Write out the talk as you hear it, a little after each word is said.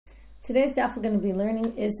Today's daf we're going to be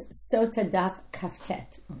learning is Sotah daf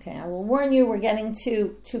kaftet. Okay, I will warn you, we're getting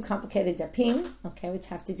to two complicated dapim, okay, which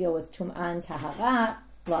have to deal with tum'ah and tahara,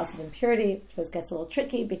 laws of impurity, which gets a little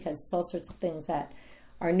tricky because it's all sorts of things that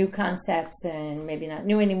are new concepts and maybe not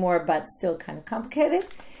new anymore, but still kind of complicated.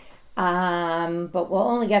 But we'll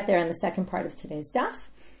only get there in the second part of today's daf.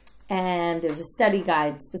 And there's a study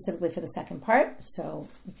guide specifically for the second part, so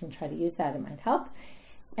you can try to use that, it might help.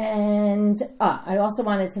 And I also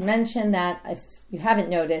wanted to mention that if you haven't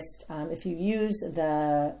noticed, if you use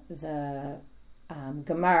the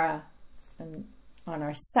Gemara on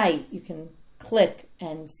our site, you can click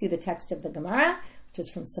and see the text of the Gemara, which is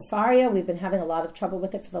from Sefaria. We've been having a lot of trouble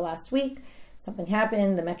with it for the last week. Something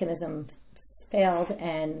happened, the mechanism failed,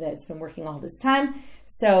 and it's been working all this time.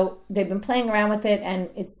 So they've been playing around with it, and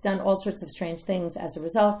it's done all sorts of strange things as a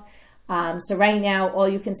result. So right now, all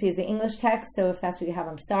you can see is the English text. So if that's what you have,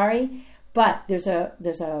 I'm sorry. But there's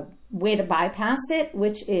a way to bypass it,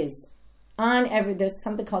 which is there's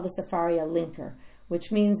something called the Sefaria linker,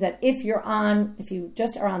 which means that if you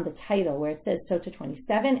just are on the title where it says Sotah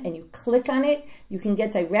 27 and you click on it, you can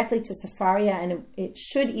get directly to Sefaria, and it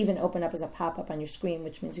should even open up as a pop-up on your screen,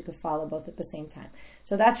 which means you could follow both at the same time.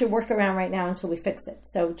 So that's your workaround right now until we fix it.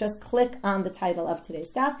 So just click on the title of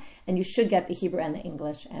today's daf, and you should get the Hebrew and the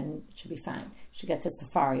English, and it should be fine. You should get to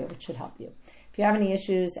Sefaria, which should help you. If you have any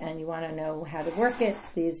issues and you want to know how to work it,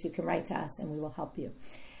 please, you can write to us and we will help you.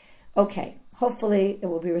 Okay. Hopefully it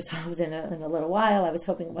will be resolved in a little while. I was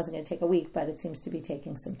hoping it wasn't going to take a week, but it seems to be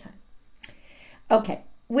taking some time. Okay,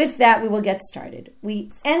 with that, we will get started.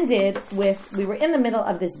 We were in the middle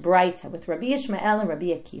of this braita with Rabbi Yishmael and Rabbi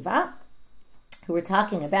Akiva, who were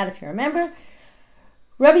talking about, if you remember,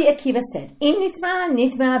 Rabbi Akiva said, Im nitma,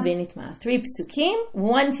 nitma, v'nitma. 3 psukim,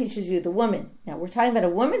 one teaches you the woman. Now, we're talking about a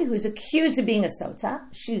woman who's accused of being a sotah.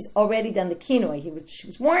 She's already done the kinoi. She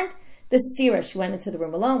was warned. The stira, she went into the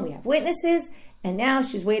room alone, we have witnesses, and now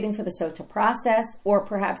she's waiting for the sotah process, or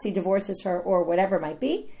perhaps he divorces her, or whatever it might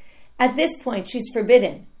be. At this point, she's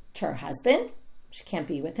forbidden to her husband. She can't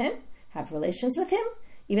be with him, have relations with him,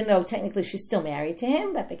 even though technically she's still married to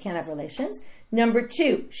him, but they can't have relations. Number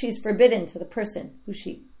 2, she's forbidden to the person who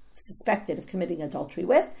she suspected of committing adultery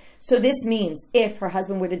with. So this means if her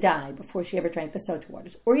husband were to die before she ever drank the sotah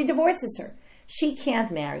waters, or he divorces her, she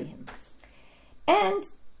can't marry him. And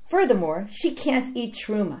furthermore, she can't eat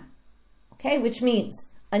truma, okay? Which means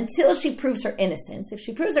until she proves her innocence, if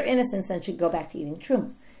she proves her innocence, then she'd go back to eating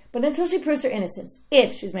truma. But until she proves her innocence,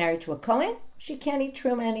 if she's married to a Kohen, she can't eat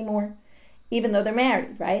truma anymore, even though they're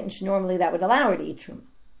married, right? And normally that would allow her to eat truma,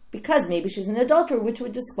 because maybe she's an adulterer, which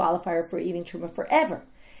would disqualify her for eating truma forever.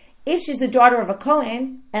 If she's the daughter of a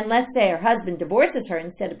Kohen, and let's say her husband divorces her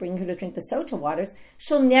instead of bringing her to drink the sotah waters,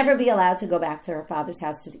 she'll never be allowed to go back to her father's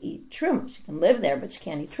house to eat truma. She can live there, but she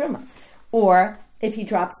can't eat truma. Or if he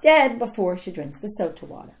drops dead before she drinks the sotah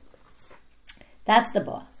water. That's the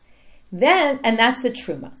boel. And that's the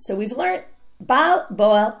truma. So we've learned baal,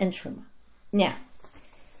 boel, and truma. Now,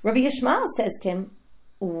 Rabbi Yishmael says to him,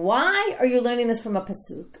 why are you learning this from a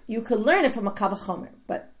pasuk? You could learn it from a vachomer,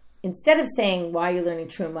 but instead of saying, why are you learning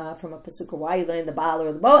truma from a pasuk, or why are you learning the baal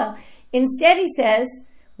or the boel, instead he says,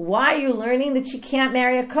 why are you learning that she can't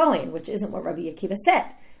marry a Kohen, which isn't what Rabbi Akiva said.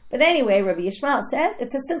 But anyway, Rabbi Yishmael says,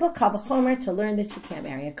 it's a simple vachomer to learn that she can't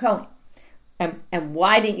marry a Kohen. And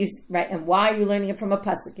why didn't you, right? And why are you learning it from a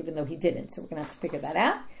pasuk, even though he didn't? So we're going to have to figure that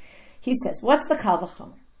out. He says, what's the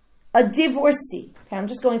vachomer? A divorcee. Okay, I'm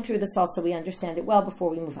just going through this also so we understand it well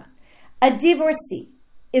before we move on. A divorcee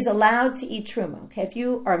is allowed to eat truma. Okay, if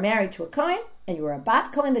you are married to a Kohen and you are a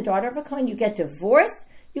bat Kohen, the daughter of a Kohen, you get divorced,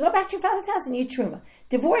 you go back to your father's house and eat truma.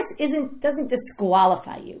 Divorce doesn't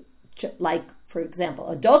disqualify you, like, for example,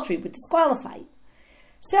 adultery would disqualify you.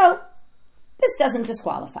 So this doesn't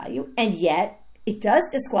disqualify you, and yet it does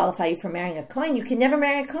disqualify you from marrying a Kohen. You can never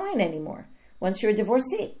marry a Kohen anymore once you're a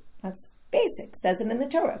divorcee. That's basic, says it in the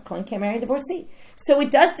Torah. A Kohen can't marry a divorcee. So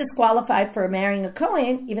it does disqualify for marrying a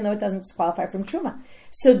Kohen, even though it doesn't disqualify from truma.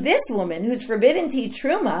 So this woman who's forbidden to eat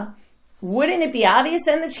truma, wouldn't it be obvious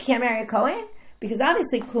then that she can't marry a Kohen? Because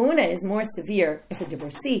obviously kahuna is more severe if a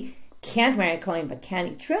divorcee can't marry a Kohen but can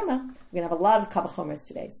eat truma. We're going to have a lot of kavachomers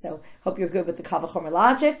today, so hope you're good with the kavachomer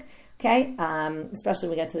logic, okay? Especially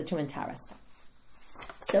when we get to the truma and tara stuff.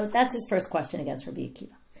 So that's his first question against Rabbi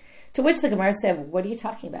Akiva. To which the Gemara said, what are you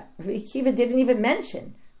talking about? Rabbi Akiva didn't even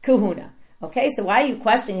mention kahuna. Okay, so why are you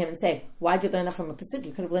questioning him and say, why'd you learn that from a pasuk?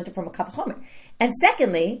 You could have learned it from a vachomer. And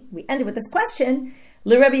secondly, we ended with this question,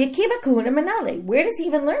 Rabbi Akiva kahuna manale. Where does he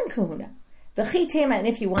even learn kahuna? V'chitema, and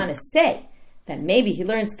if you want to say that maybe he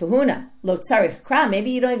learns kahuna, lo tzarich kra, maybe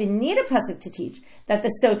you don't even need a pasuk to teach that the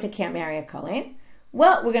sotah can't marry a Kohen.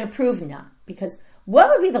 Well, we're going to prove not, because what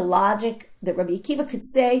would be the logic that Rabbi Akiva could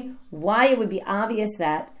say why it would be obvious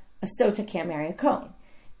that a Sotah can't marry a Kohen?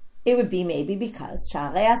 It would be maybe because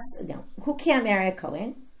who can't marry a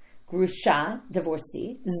Kohen? Grusha,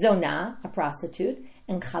 divorcee, Zonah, a prostitute,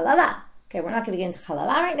 and Chalala. Okay, we're not going to get into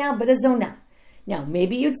Chalala right now, but a Zonah. Now,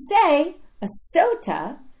 maybe you'd say a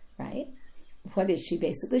Sotah, right? What is she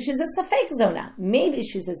basically? She's a Safek Zonah. Maybe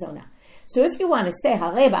she's a Zonah. So if you want to say,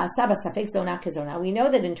 Hareba Asaba Safek Zonah Kezonah, we know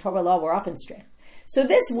that in Torah law we're often strict. So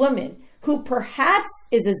this woman, who perhaps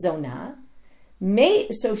is a Zonah,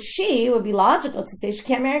 so she would be logical to say she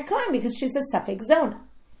can't marry a Kohen because she's a Safek Zonah.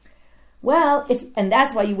 Well, and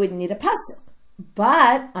that's why you wouldn't need a pasuk.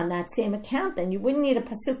 But on that same account, then you wouldn't need a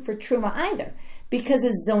pasuk for truma either, because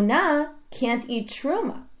a zonah can't eat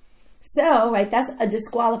truma. So, right, that's a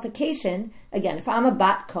disqualification. Again, if I'm a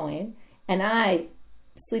bat kohen and I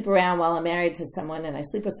sleep around while I'm married to someone and I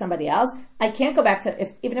sleep with somebody else, I can't go back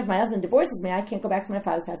to, even if my husband divorces me, I can't go back to my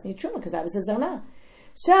father's house and eat truma because I was a zonah.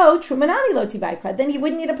 So, truma nami lo tibaikra, then he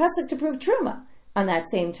wouldn't need a pasuk to prove truma on that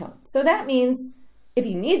same tone. So that means if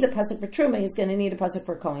he needs a pasuk for truma, he's going to need a pasuk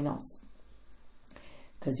for kohen also.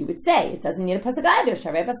 Because you would say it doesn't need a pasuk either.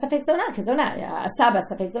 Shareba safek zonah kezonah, asaba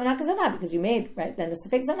safek zonah kezonah, because you made, right, then the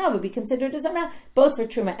safek zonah would be considered a zonah both for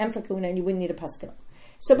truma and for kahuna, and you wouldn't need a pasuk at all.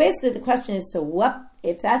 So basically, the question is: so what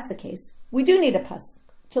if that's the case? We do need a pasuk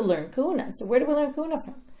to learn kahuna. So where do we learn kahuna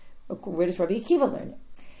from? Or where does Rabbi Akiva learn it?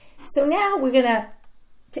 So now we're going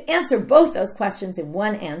to answer both those questions in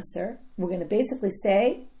one answer. We're going to basically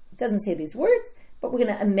say, it doesn't say these words, but we're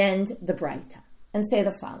going to amend the Braita and say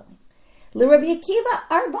the following. Rabbi Akiva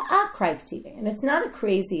arba'a kraiktive, and it's not a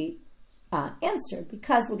crazy answer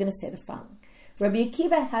because we're going to say the following. Rabbi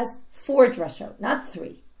Akiva has 4 drashot, not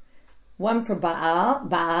 3. One for Baal,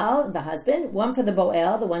 the husband, one for the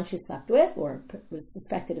Boel, the one she slept with or was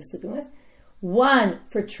suspected of sleeping with, one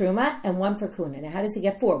for Truma, and one for Kuna. Now, how does he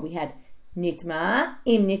get 4? We had Nitma,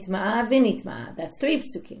 Im Nitma, Vinitma. That's 3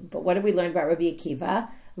 psukim. But what did we learn about Rabbi Akiva?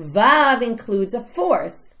 Vav includes a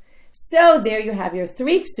 4th. So there you have your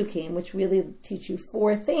 3 psukim, which really teach you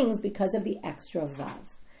 4 things because of the extra vav,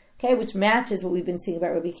 okay, which matches what we've been seeing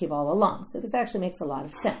about Rabbi Akiva all along. So this actually makes a lot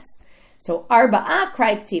of sense. So arba'a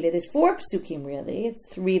kraiktiva, there's 4 psukim really. It's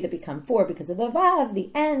 3 that become 4 because of the vav, the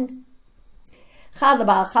end. Chad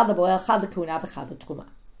l'ba'al, chad l'boel, chad l'kuna, v'chad l'truma.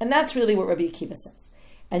 And that's really what Rabbi Akiva says.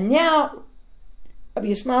 And now Rabbi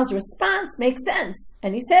Yishmael's response makes sense.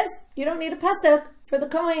 And he says, you don't need a pasuk for the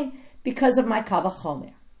kohen because of my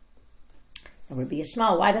vachomer. Rabbi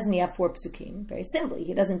Yishmael, why doesn't he have 4 psukim? Very simply,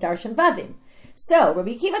 he doesn't darshan vavim. So,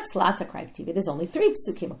 Rabbi Akiva tzlata kraiktiva, there's only 3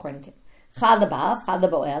 psukim according to him. Chad l'ba'al, chad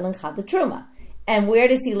l'boel, and chad l'truma. And where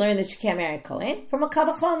does he learn that you can't marry a kohen? From a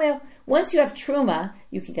vachomer. Once you have truma,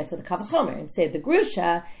 you can get to the vachomer and say the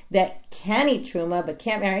grusha that can eat truma but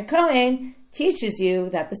can't marry a kohen teaches you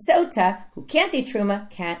that the Sotah, who can't eat truma,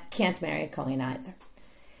 can't marry a kohen either.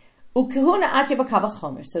 Ukehuna ati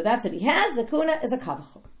b'kavachomer. So that's what he has. The kuna is a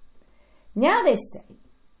kavachomer. Now they say,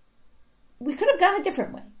 we could have gone a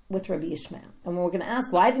different way with Rabbi Yishmael. And we're going to ask,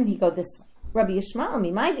 why didn't he go this way? Rabbi Yishmael,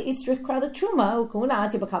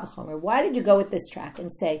 why did you go with this track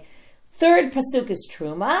and say, 3rd pasuk is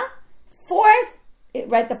truma, 4th,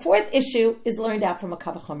 right, the 4th issue is learned out from a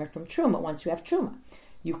kavachomer from truma, once you have truma.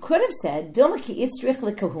 You could have said, Dilma ki itzrich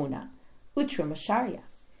lekahuna, utruma sharia.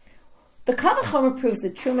 The kavachomer proves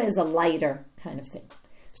that truma is a lighter kind of thing.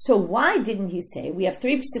 So why didn't he say, we have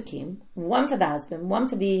 3 psukim, 1 for the husband, 1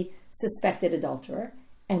 for the suspected adulterer,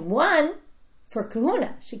 and 1 for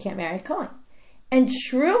kahuna, she can't marry a kohen. And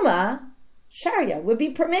truma, sharia, would be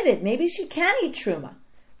permitted. Maybe she can eat truma.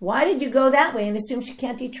 Why did you go that way and assume she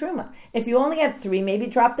can't eat truma? If you only had 3, maybe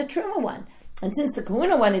drop the truma one. And since the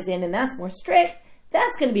kahuna one is in and that's more strict,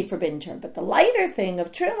 that's going to be forbidden to her. But the lighter thing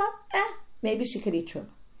of truma, maybe she could eat truma.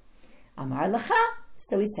 Amar lacha.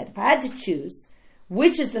 So he said, if I had to choose,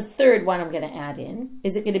 which is the 3rd one I'm going to add in?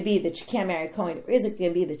 Is it going to be that she can't marry a kohen, or is it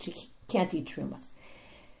going to be that she can't eat truma?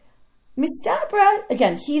 Mistabra,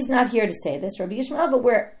 again, he's not here to say this, Rabbi Yishmael, but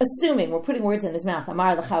we're assuming, we're putting words in his mouth.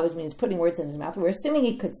 Amar l'cha means putting words in his mouth. We're assuming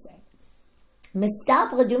he could say,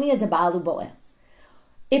 Mistabra dumia debalu bo'el.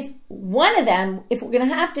 If one of them, if we're going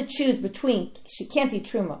to have to choose between she can't eat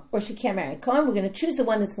truma or she can't marry a kohen, we're going to choose the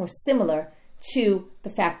one that's more similar to the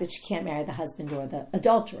fact that she can't marry the husband or the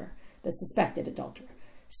adulterer, the suspected adulterer.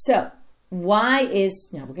 So, why is,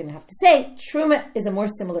 now we're going to have to say, truma is a more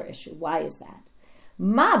similar issue. Why is that?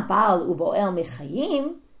 Ma baal uboel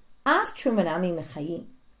mechayim, af trumanami mechayim.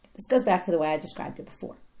 This goes back to the way I described it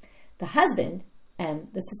before. The husband and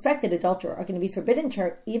the suspected adulterer are going to be forbidden to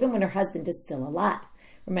her even when her husband is still alive.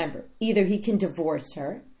 Remember, either he can divorce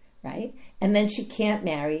her, right? And then she can't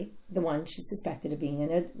marry the one she's suspected of being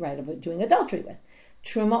in a right of doing adultery with.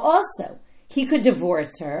 Truma also. He could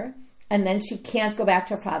divorce her, and then she can't go back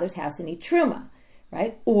to her father's house and eat truma,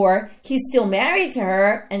 right? Or he's still married to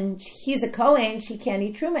her, and he's a Kohen, she can't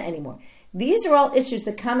eat truma anymore. These are all issues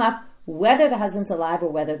that come up whether the husband's alive or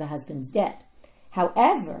whether the husband's dead.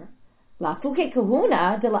 However, la fuke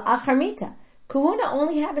kahuna de la acharmita. Kahuna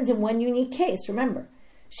only happens in one unique case, remember.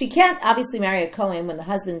 She can't obviously marry a Kohen when the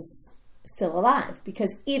husband's still alive,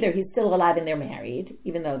 because either he's still alive and they're married,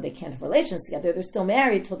 even though they can't have relations together, they're still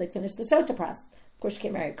married till they finish the Sotah process. Of course, she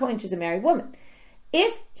can't marry a Kohen, she's a married woman.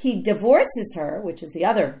 If he divorces her, which is the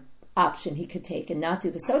other option he could take and not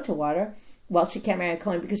do the Sotah water, well, she can't marry a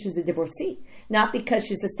Kohen because she's a divorcee, not because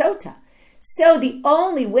she's a Sotah. So the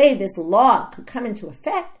only way this law could come into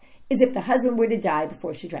effect is if the husband were to die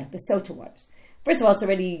before she drank the Sotah waters. First of all, it's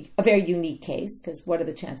already a very unique case, because what are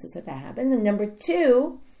the chances that happens? And number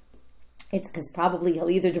two, it's because probably he'll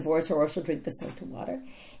either divorce her or she'll drink the Sotah water.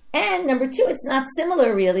 And number two, it's not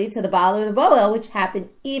similar really to the Baal or the Boel, which happen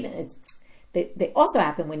they also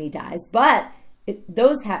happen when he dies, but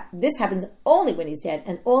this happens only when he's dead,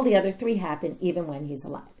 and all the other three happen even when he's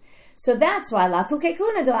alive. So that's why la fuke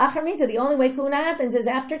kuna de la acharmita, the only way kuna happens is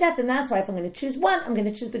after death, and that's why if I'm going to choose one, I'm going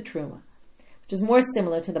to choose the truma, which is more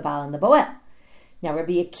similar to the Baal and the Boel. Now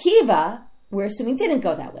Rabbi Akiva, we're assuming didn't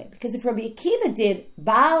go that way, because if Rabbi Akiva did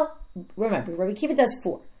Baal, remember, Rabbi Akiva does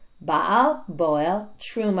 4. Baal, Boel,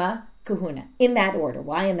 Truma, Kahuna. In that order.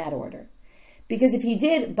 Why in that order? Because if he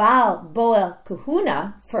did Baal, Boel,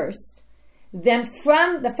 Kahuna first, then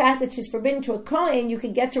from the fact that she's forbidden to a Kohen, you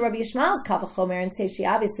could get to Rabbi Yishmael's vachomer and say she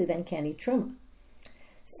obviously then can't eat Truma.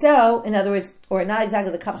 So, in other words, or not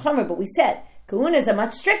exactly the vachomer, but we said, Kahuna is a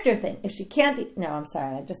much stricter thing. If she can't eat, no, I'm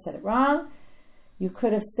sorry, I just said it wrong. You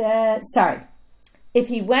could have said, sorry, if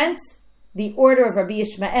he went the order of Rabbi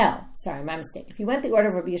Yishmael, sorry, my mistake. If he went the order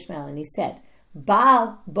of Rabbi Yishmael and he said,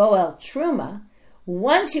 Baal, Boel, Truma,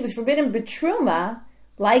 once she was forbidden betruma,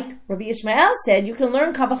 like Rabbi Yishmael said, you can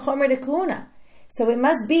learn vachomer de kahuna. So it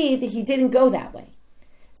must be that he didn't go that way.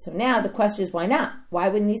 So now the question is, why not? Why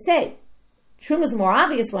wouldn't he say? Truma is the more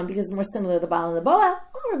obvious one because it's more similar to the Baal and the Boel.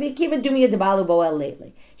 Oh, Rabbi Akiva do me a de Baal or Boel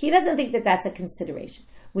lately. He doesn't think that that's a consideration.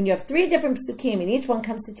 When you have 3 different psukim and each one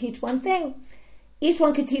comes to teach one thing, each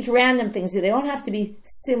one could teach random things. They don't have to be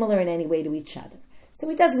similar in any way to each other. So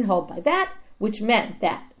he doesn't hold by that, which meant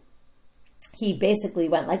that he basically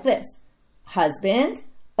went like this. Husband,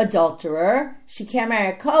 adulterer, she can't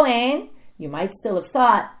marry a Kohen. You might still have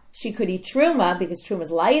thought she could eat truma because truma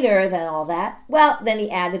is lighter than all that. Well, then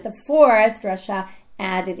he added the 4th drasha,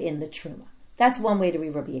 added in the truma. That's one way to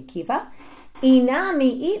read Rabbi Akiva.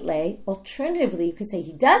 Inami itle, alternatively, you could say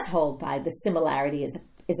he does hold by the similarity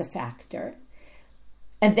is a factor.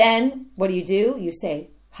 And then, what do? You say,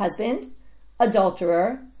 husband,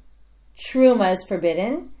 adulterer, truma is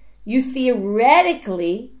forbidden. You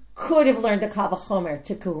theoretically could have learned a vachomer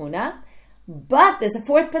to kahuna, but there's a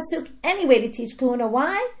 4th pasuk anyway to teach kahuna.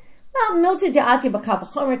 Why? Well, milti de'ati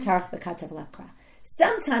b'kavachomer tarach b'katav lakra.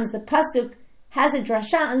 Sometimes the pasuk has a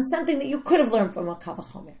drasha on something that you could have learned from a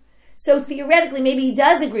vachomer. So theoretically, maybe he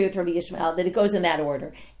does agree with Rabbi Yishmael that it goes in that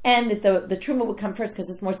order, and that the truma would come first because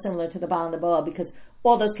it's more similar to the Baal and the Boel, because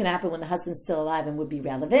all those can happen when the husband's still alive and would be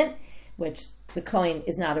relevant, which the Kohen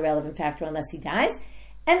is not a relevant factor unless he dies.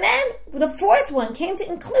 And then the 4th one came to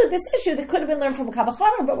include this issue that could have been learned from a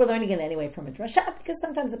vachomer, but we're learning it anyway from a drasha, because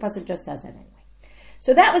sometimes the pasuk just does that anyway.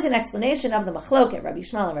 So that was an explanation of the machloket, Rabbi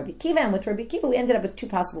Yishmael and Rabbi Akiva, and with Rabbi Akiva we ended up with 2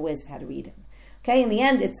 possible ways of how to read it. Okay, in the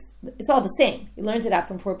end, it's all the same. He learns it out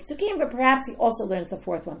from 4 psukim, but perhaps he also learns the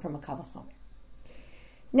 4th one from a vachomer.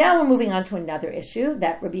 Now we're moving on to another issue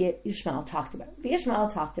that Rabbi Yishmael talked about. Rabbi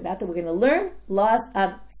Yishmael talked about that we're going to learn laws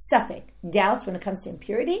of safek, doubts when it comes to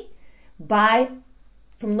impurity,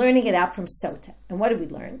 from learning it out from Sotah. And what did we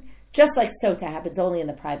learn? Just like Sotah happens only in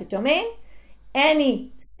the private domain,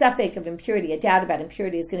 any safek of impurity, a doubt about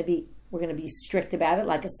impurity we're going to be strict about it,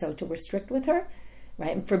 like a Sotah, we're strict with her.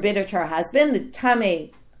 Right, and forbid her to her husband. The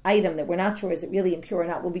tameh item that we're not sure is it really impure or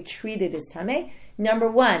not will be treated as tameh. Number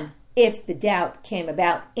 1, if the doubt came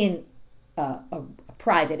about in a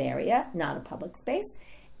private area, not a public space,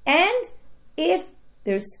 and if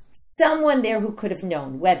there's someone there who could have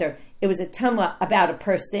known, whether it was a tameh about a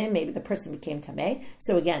person, maybe the person became tameh.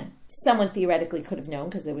 So again, someone theoretically could have known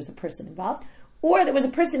because there was a person involved, or there was a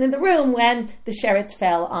person in the room when the sheretz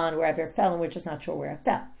fell on wherever it fell, and we're just not sure where it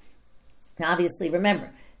fell. Now, obviously, remember,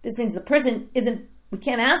 this means the person we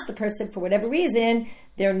can't ask the person for whatever reason,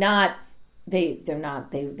 they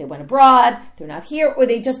went abroad, they're not here, or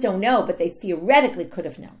they just don't know, but they theoretically could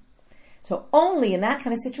have known. So only in that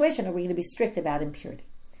kind of situation are we going to be strict about impurity.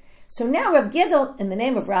 So now Rav Gidel, in the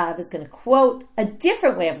name of Rav, is going to quote a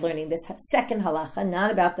different way of learning this second halacha,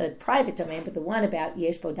 not about the private domain, but the one about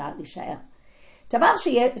yesh bo dat l'shael. So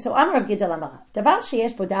Amar Rav Gidel Amar Rav, davar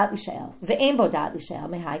sheyesh bo dat l'shael, ve'ein bo dat l'shael,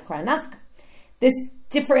 mehai kra nafka. This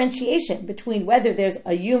differentiation between whether there's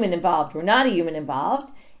a human involved or not a human involved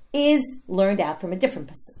is learned out from a different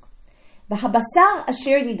pasuk. V'habasar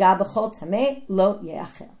asher yiga b'chol tameh lo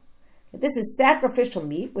ye'achel. This is sacrificial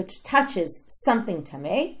meat, which touches something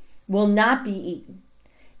tameh, will not be eaten.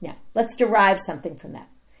 Now, let's derive something from that.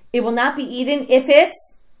 It will not be eaten if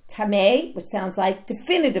it's tameh, which sounds like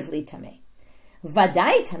definitively tameh.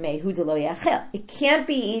 Vadai tameh hu de lo ye'achel. It can't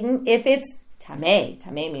be eaten if it's tameh.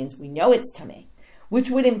 Tameh means we know it's tameh, which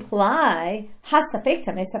would imply ha-safek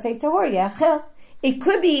tameh, safek tahor ye'achel. It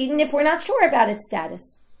could be eaten if we're not sure about its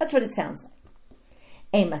status. That's what it sounds like.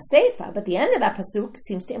 Ema seifa, but the end of that pasuk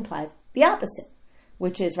seems to imply the opposite,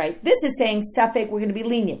 which is, right, this is saying safek we're going to be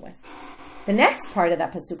lenient with. The next part of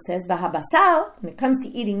that pasuk says, v'habasal, when it comes to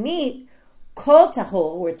eating meat, kol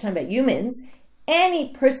tahor, we're talking about humans, any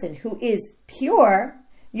person who is pure,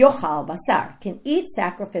 yochal basar, can eat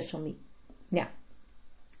sacrificial meat. Now,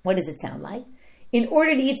 what does it sound like? In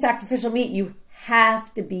order to eat sacrificial meat, you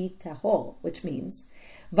have to be tahor, which means,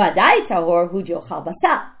 vadai tahor hu yochal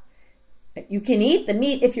basar. You can eat the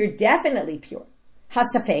meat if you're definitely pure.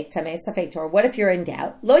 Ha-safek tameh, safek tahor. What if you're in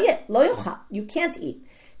doubt? Lo yochal. You can't eat.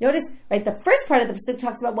 Notice, right, the first part of the pasuk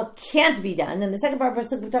talks about what can't be done, and the second part of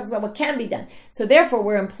the pasuk talks about what can be done. So therefore,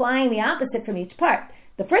 we're implying the opposite from each part.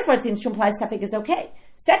 The first part seems to imply safek is okay.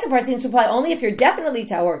 Second part seems to imply only if you're definitely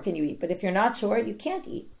tahor can you eat, but if you're not sure, you can't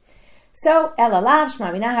eat. So, elalav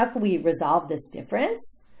shmamina, how can we resolve this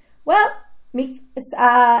difference? Well,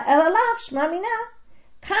 elalav shmamina,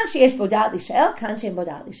 kan sheyesh bo dat l'shael, kan she'en bo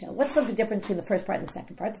dat l'shael. What's the difference between the first part and the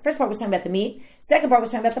second part? The first part was talking about the meat. Second part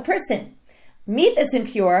was talking about the person. Meat that's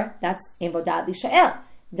impure, that's ein bo dat l'shael.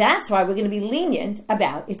 That's why we're going to be lenient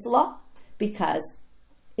about its law, because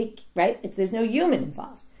there's no human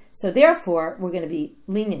involved. So therefore, we're going to be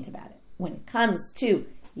lenient about it. When it comes to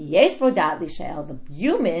yesh bo dat l'shael, the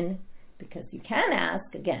human, because you can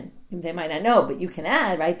ask, again, they might not know, but you can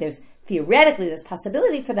add, right? There's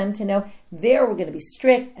possibility for them to know. There we're going to be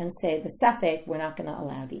strict and say the safek we're not going to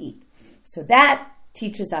allow to eat. So that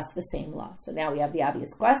teaches us the same law. So now we have the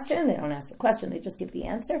obvious question. They don't ask the question, they just give the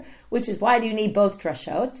answer, which is, why do you need both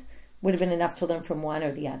drashot? Would have been enough to learn from one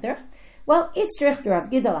or the other. Well, itzrich Rav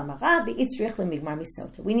Gidel Amarav, itzrich lemigmar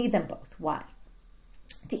misota. We need them both. Why?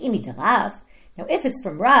 De'imi derav. Now, if it's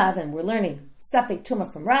from Rav, and we're learning safek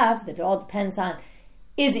tuma from Rav, that it all depends on,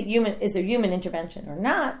 is there human intervention or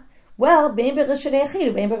not? Well, it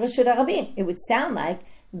would sound like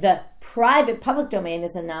the private public domain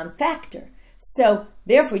is a non-factor. So,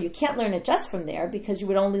 therefore, you can't learn it just from there, because you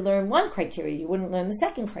would only learn one criteria. You wouldn't learn the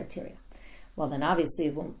second criteria. Well, then obviously,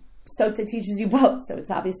 Sotah teaches you both, so it's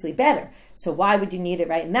obviously better. So why would you need it,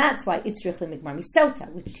 right? And that's why itzrich lemigmar misota,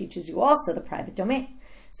 which teaches you also the private domain.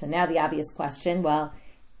 So now the obvious question, well,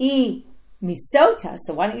 misota,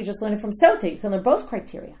 so why don't you just learn it from Sotah? You can learn both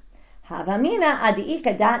criteria. Havamina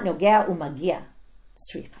adiika dat nogea umagia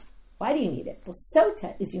sricha. Why do you need it? Well,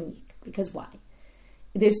 Sotah is unique, because why?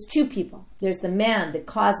 There's two people. There's the man that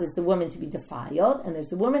causes the woman to be defiled, and there's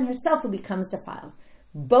the woman herself who becomes defiled.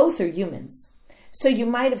 Both are humans. So you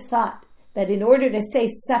might have thought that in order to say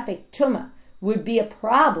safek tuma would be a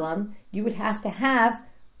problem, you would have to have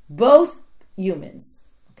both humans,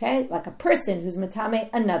 okay? Like a person who's matame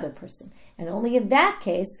another person. And only in that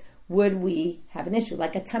case would we have an issue.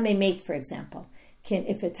 Like a tameh mate, for example.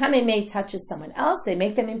 If a tameh mate touches someone else, they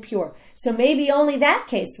make them impure. So maybe only that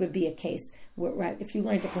case would be a case, where, right, if you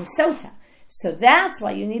learned it from Sotah. So that's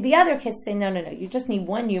why you need the other case to say, no, you just need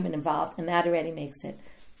one human involved, and that already makes it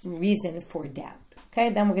reason for doubt. Okay,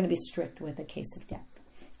 then we're going to be strict with a case of doubt.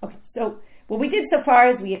 Okay, so what we did so far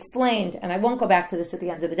is we explained, and I won't go back to this at the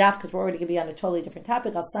end of the daf because we're already going to be on a totally different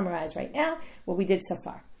topic. I'll summarize right now what we did so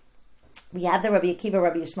far. We have the Rabbi Akiva,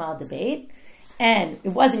 Rabbi Yishmael debate, and it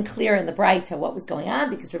wasn't clear in the Braita what was going on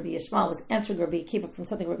because Rabbi Yishmael was answering Rabbi Akiva from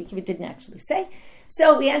something Rabbi Akiva didn't actually say.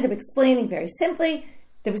 So we ended up explaining very simply.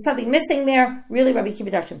 There was something missing there. Really, Rabbi Akiva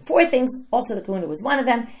darshan 4 things. Also, the kahuna was one of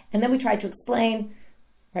them. And then we tried to explain.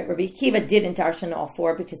 Right, Rabbi Akiva didn't darshan all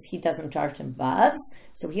 4 because he doesn't darshan vavs,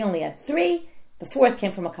 so he only had 3. The 4th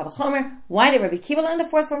came from a vachomer. Why did Rabbi Akiva learn the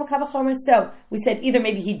 4th from a vachomer? So we said either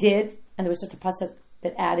maybe he did, and there was just a pasuk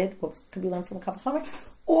that added what could be learned from a vachomer,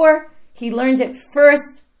 or he learned it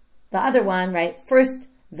first. The other one, right? First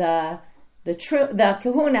the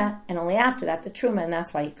kahuna, and only after that the truma, and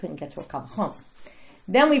that's why he couldn't get to a vachomer.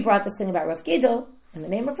 Then we brought this thing about Rav Gidel in the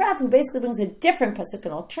name of Rav, who basically brings a different pasuk,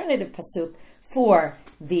 an alternative pasuk for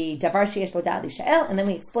the davar sheyesh bo da'at l'sha'el, and then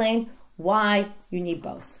we explain why you need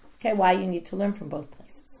both. Okay, why you need to learn from both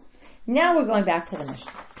places. Now we're going back to the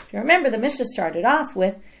Mishnah. If you remember, the Mishnah started off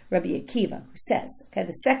with Rabbi Akiva, who says, okay,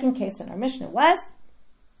 the second case in our Mishnah was,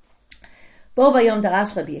 Bo bayom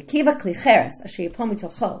darash Rabbi Akiva kli cheres asher yipol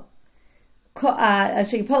mitocho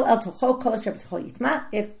asher yipol el tocho kol asher b'tocho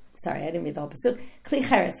yitma. Sorry, I didn't read the whole pasuk. Kli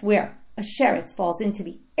cheres, where a sheretz falls into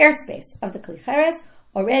the airspace of the kli cheres,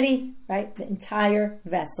 already, right, the entire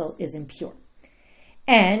vessel is impure.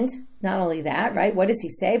 And not only that, right, what does he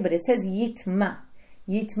say? But it says yitma.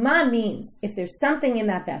 Yitma means if there's something in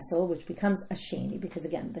that vessel which becomes a sheni, because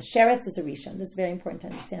again, the sheretz is a rishon. This is very important to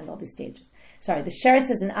understand all these stages. Sorry, the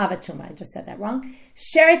sheretz is an avatuma. I just said that wrong.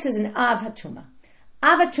 Sheretz is an avatuma.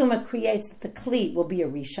 Avatuma creates that the kli will be a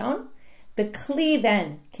rishon. The kli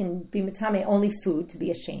then can be mitame only food to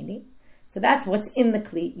be a sheni. So that's what's in the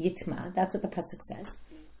kli, yitma. That's what the pasuk says.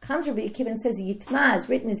 Comes Rabbi Akiva and says yitma is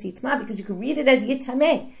written as yitma because you can read it as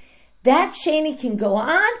yitameh. That sheni can go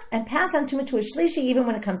on and pass on to a shlishi even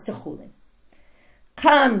when it comes to chulin.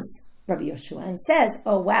 Comes Rabbi Yoshua and says,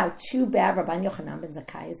 oh wow, too bad Rabban Yochanan ben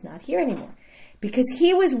Zakkai is not here anymore. Because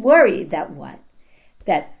he was worried that what?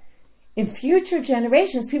 That in future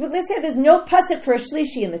generations, people are going to say there's no pasuk for a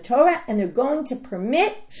shlishi in the Torah, and they're going to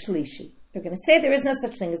permit shlishi. They're going to say there is no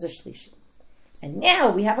such thing as a shlishi. And now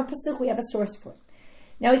we have a pasuk, we have a source for it.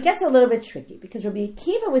 Now it gets a little bit tricky, because Rabbi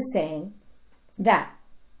Akiva was saying that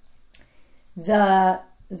the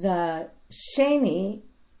sheni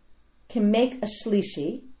can make a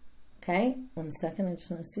shlishi. Okay, 1 second, I just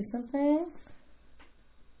want to see something.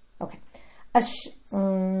 Okay.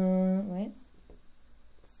 Right.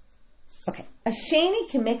 Okay. A sheni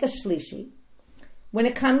can make a shlishi when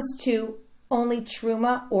it comes to only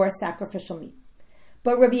truma or sacrificial meat.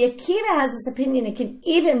 But Rabbi Akiva has this opinion it can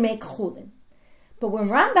even make chulin. But when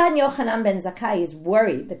Rabban Yochanan ben Zakkai is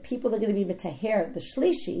worried that people are going to be metaher the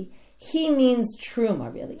shlishi, he means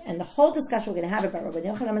truma, really. And the whole discussion we're going to have about Rabban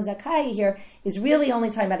Yochanan ben Zakkai here is really only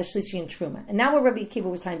talking about a shlishi and truma. And now what Rabbi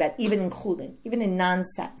Akiva was talking about, even in chulin, even in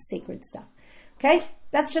non-sacred stuff. Okay?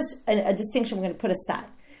 That's just a distinction we're going to put aside.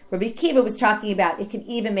 Rabbi Akiva was talking about it can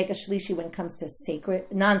even make a shlishi when it comes to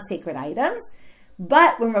sacred, non-sacred items.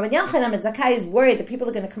 But when Rabban Yochanan ben Zakkai is worried that people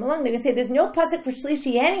are going to come along, they're going to say there's no pasuk for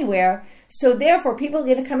shlishi anywhere, so therefore people are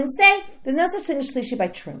going to come and say there's no such thing as shlishi by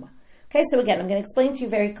truma. Okay, so again, I'm going to explain to you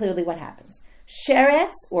very clearly what happens.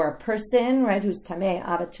 Sheretz, or a person, right, who's tamei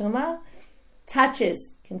avatuma,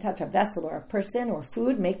 can touch a vessel or a person or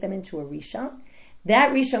food, make them into a rishon.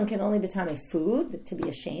 That rishon can only be tamei food, to be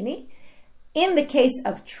a sheni. In the case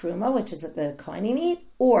of truma, which is what the kohanim eat,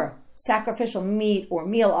 or sacrificial meat or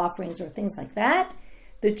meal offerings or things like that,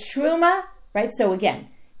 the truma, right, so again,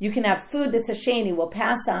 you can have food that's a sheni will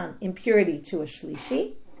pass on impurity to a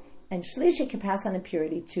shlishi, and shlishi can pass on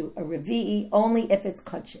impurity to a revi'i only if it's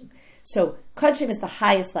kodshim. So kodshim is the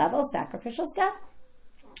highest level, sacrificial stuff.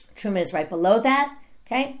 Truma is right below that,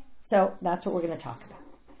 okay? So that's what we're going to talk about.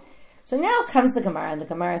 So now comes the Gemara, and the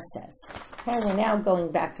Gemara says, okay, we're now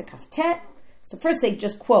going back to Kaftet. So first they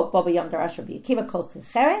just quote, Bo bayom darash Rabbi Akiva kol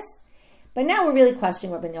cheres, but now we're really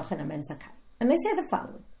questioning Rabban Yochanan ben Zakkai. And they say the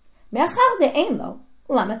following, Me'achar de'ein lo,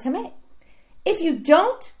 lama tameh. If you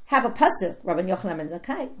don't have a pasuk, Rabban Yochanan ben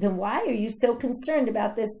Zakkai, then why are you so concerned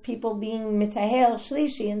about this people being mitahel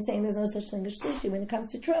shlishi and saying there's no such thing as shlishi when it comes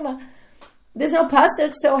to truma? There's no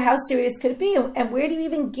pasuk, so how serious could it be? And where do you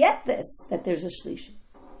even get this, that there's a shlishi?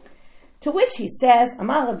 To which he says,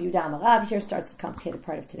 Amar Rav Yudah Amar Rav, here starts the complicated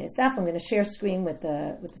part of today's stuff. I'm going to share screen with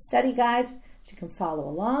the study guide so you can follow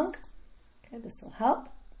along. Okay, this will help.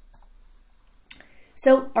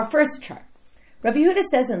 So our first chart. Rabbi Yehuda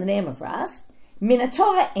says in the name of Rav, Min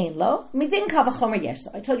Torah ein lo, midin kal vachomer yesh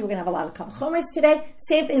lo. I told you we're going to have a lot of kal vachomers today.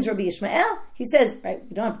 Same thing as Rabbi Yishmael. He says, right,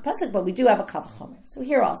 we don't have a pasuk, but we do have a kal vachomer. So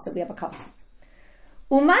here also we have a kal vachomer.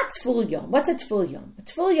 Umat tvul yom. What's a tvul yom? A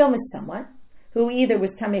tvul yom is someone who either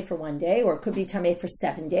was tameh for 1 day or could be tameh for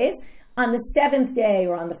 7 days. On the 7th day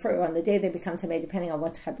or on the day they become tameh, depending on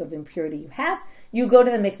what type of impurity you have, you go to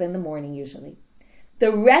the mikveh in the morning usually.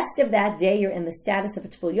 The rest of that day, you're in the status of a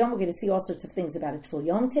tvul yom. We're going to see all sorts of things about a tvul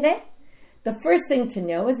yom today. The first thing to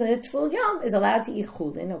know is that a tvul yom is allowed to eat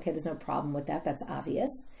chulin. Okay, there's no problem with that. That's obvious.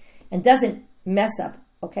 And doesn't mess up.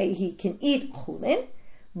 Okay, he can eat chulin,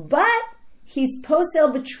 but he's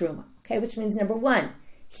posel b'truma. Okay, which means number one,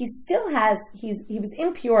 he was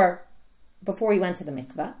impure before he went to the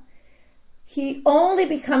mikveh. He only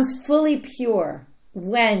becomes fully pure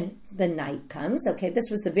when the night comes. Okay, this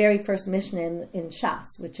was the very first Mishnah in Shas,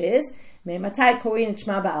 which is, right? When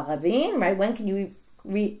can you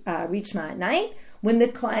reach Shema at night? When the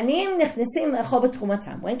kohanim nichnesim le'echol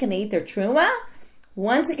b'trumatam, when can they eat their truma?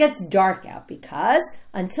 Once it gets dark out, because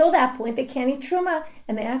until that point they can't eat truma,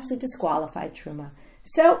 and they actually disqualify truma.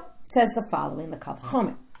 So it says the following: the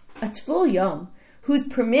vachomer, a tvul yom who's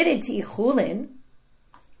permitted to eat chulin,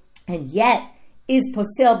 and yet is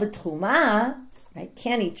posel b'truma, right?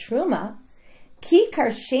 Can't eat truma. Ki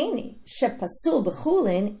karsheni shepasul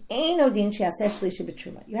b'chulin ein odin she'aseh shlishi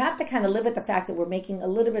b'truma. You have to kind of live with the fact that we're making a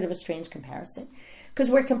little bit of a strange comparison, because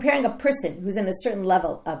we're comparing a person who's in a certain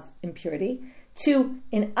level of impurity to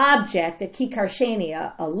an object, a ki karsheni,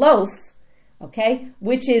 a loaf, okay,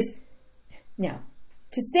 which is, now,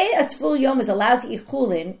 to say a tvul yom is allowed to eat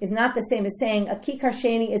chulin is not the same as saying a ki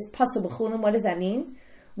karsheni is pasul b'chulin. What does that mean?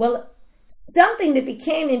 Well, something that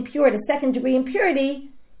became impure to second degree impurity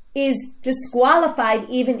is disqualified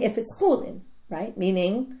even if it's chulin, right?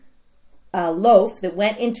 Meaning a loaf that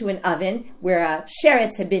went into an oven where a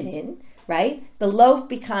sheretz had been in, right? The loaf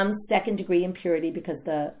becomes second degree impurity because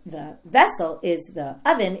the vessel the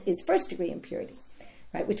oven is first degree impurity,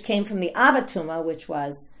 right? Which came from the avatuma, which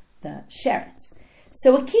was the sheretz.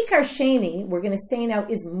 So a kikar sheni, we're going to say now,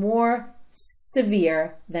 is more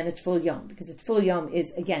severe than a tvul yom, because a tvul yom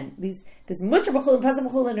is, again, this mutar b'chulin, pasuk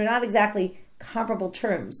b'chulin are not exactly comparable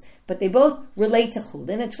terms, but they both relate to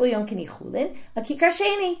chulin. A tvul yom can eat chulin. A kikar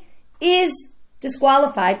sheni is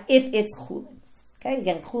disqualified if it's chulin. Okay,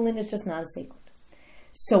 again, chulin is just non-sacred.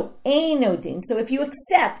 So ein odin. So if you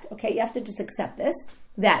accept, okay, you have to just accept this,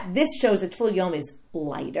 that this shows that tvul yom is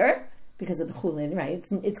lighter because of the chulin, right?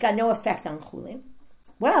 It's got no effect on chulin.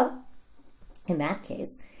 Well, in that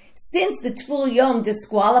case, since the tvul yom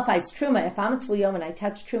disqualifies truma, if I'm a tvul yom and I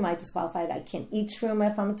touch truma, I disqualify it. I can't eat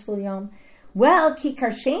truma if I'm a tvul yom. Well, ki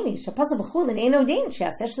karsheni shapasul b'chulin ein odin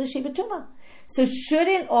she'aseh shlishi b'truma. So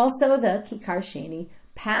shouldn't also the ki karsheni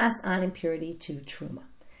pass on impurity to truma?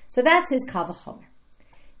 So that's his vachomer.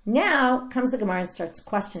 Now comes the Gemara and starts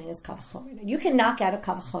questioning his vachomer. Now, you can knock out a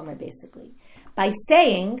vachomer basically by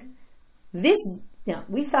saying this.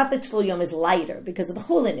 We thought the tvul yom is lighter because of the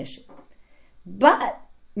chulin issue, but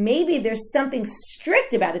maybe there's something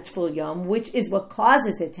strict about a tvul yom, which is what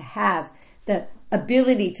causes it to have the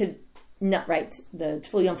ability to not right. The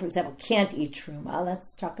tvul yom, for example, can't eat truma.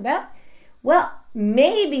 Let's talk about. Well,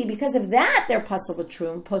 maybe because of that they're posel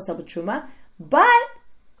b'truma, but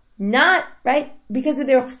not right because of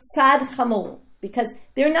their tzad chamul, because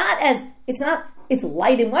they're not as it's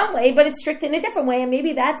light in one way, but it's strict in a different way, and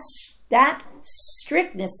maybe that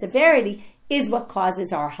strictness, severity, is what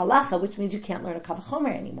causes our halacha, which means you can't learn a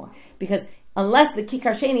vachomer anymore. Because unless the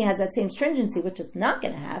kikar sheni has that same stringency, which it's not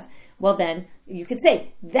going to have, well then you could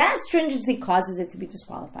say that stringency causes it to be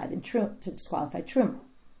disqualified to disqualify truma.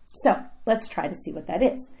 So let's try to see what that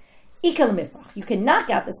is. You can knock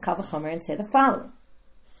out this vachomer and say the following: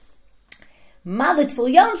 Ma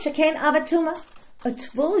l'tvul yom shekain avatuma. A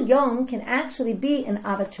tvul yom can actually be an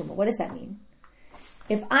avatuma. What does that mean?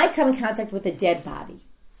 If I come in contact with a dead body,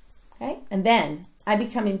 okay, and then I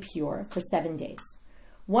become impure for 7 days.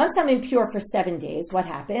 Once I'm impure for 7 days, what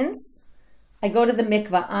happens? I go to the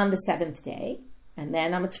mikvah on the 7th day, and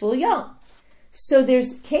then I'm a tvul yom. So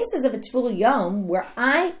there's cases of a tvul yom where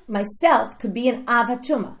I myself could be an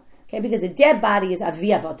avatuma, okay, because a dead body is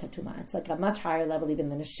aviavotatuma. It's like a much higher level even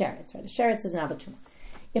than a sheretz, right? A sheretz is an avatuma.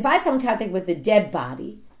 If I come in contact with a dead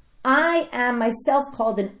body, I am myself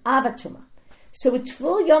called an avatuma. So a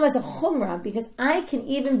tvul yom is a chumrah because I can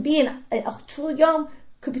even be a tvul yom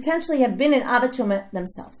could potentially have been an avatuma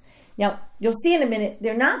themselves. Now, you'll see in a minute,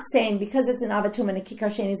 they're not saying because it's an avatuma and a kikar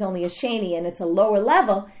sheni is only a sheni and it's a lower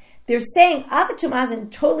level, they're saying avatuma is in a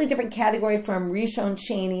totally different category from rishon,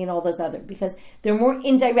 sheni, and all those other, because they're more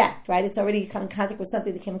indirect, right? It's already come in contact with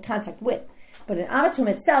something they came in contact with. But an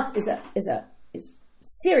avatuma itself is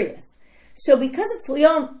serious. So because a tvul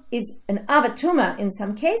yom is an avatuma in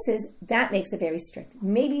some cases, that makes it very strict.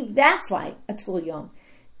 Maybe that's why a tvul yom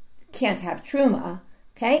can't have truma,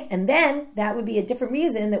 okay? And then that would be a different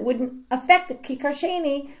reason that wouldn't affect the kikar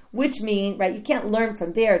sheni, which means, right, you can't learn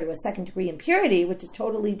from there to a second degree impurity, which is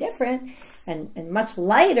totally different and much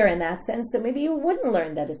lighter in that sense. So maybe you wouldn't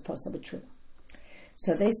learn that it's posel b'truma.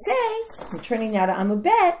 So they say, I'm turning now to Amud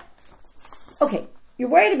Bet, okay, you're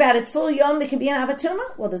worried about a tvul yom that can be an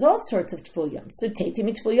avatuma? Well, there's all sorts of tvul yom. So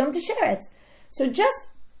teitimi tvul yom to sheretz. So just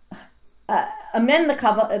amend the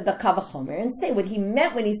vachomer and say what he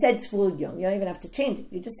meant when he said tvul yom. You don't even have to change it.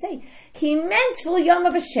 You just say he meant tvul yom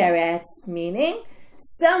of a sheretz, meaning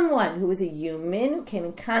someone who was a human who came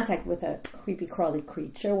in contact with a creepy crawly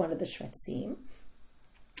creature, one of the shretzim,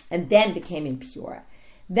 and then became impure.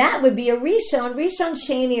 That would be a rishon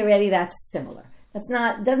sheni already. That's similar. That's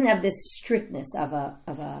not, doesn't have this strictness of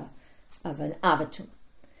a an avatuma.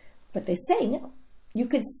 But they say, no, you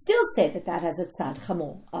could still say that has a tzad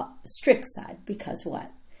chamor, a strict side, because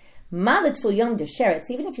what? Ma tvul yom de sheretz,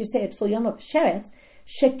 even if you say a tvul yom of sheretz,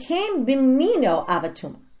 shekem bimino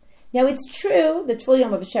avatuma. Now it's true the tvul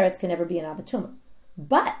yom of sheretz can never be an avatuma,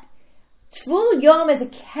 but tvul yom as a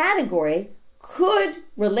category could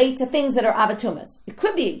relate to things that are avatumas. It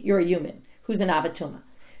could be you're a human who's an avatuma.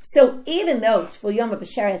 So even though tvul yom of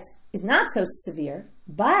sheretz is not so severe,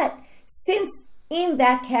 but since in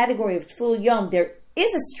that category of tvul yom there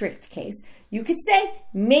is a strict case, you could say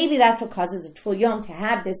maybe that's what causes a tvul yom to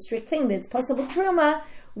have this strict thing that's possible truma,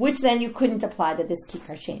 which then you couldn't apply to this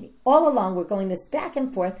kikar sheni. All along we're going this back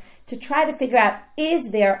and forth to try to figure out,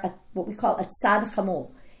 is there what we call a tzad chamor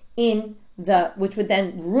which would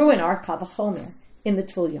then ruin our vachomer in the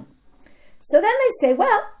tvul yom. So then they say,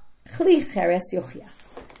 well, chli cheres yochiach.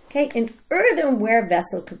 Okay, an earthenware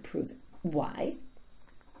vessel could prove it. Why?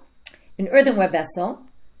 An earthenware vessel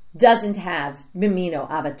doesn't have bimino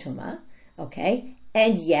avatuma, okay,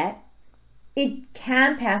 and yet it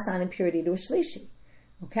can pass on impurity to a shlishi,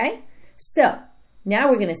 okay. So now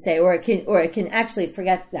we're going to say, or it can actually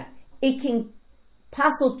forget that it can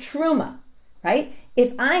passel truma, right?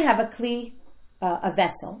 If I have a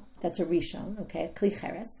vessel that's a rishon, okay, a kli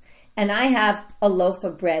cheres, and I have a loaf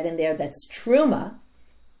of bread in there that's truma,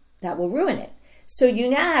 that will ruin it. So you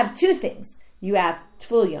now have two things. You have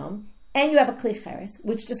tvul yom, and you have a kli cheres,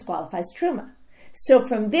 which disqualifies truma. So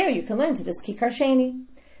from there you can learn to this kikar sheni.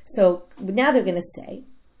 So now they're going to say,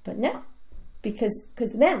 but no, because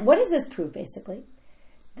then what does this prove basically?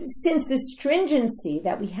 Since the stringency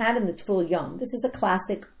that we had in the tvul yom, this is a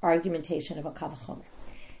classic argumentation of a vachomer.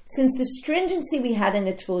 Since the stringency we had in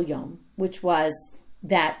the tvul yom, which was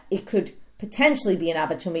that it could potentially be an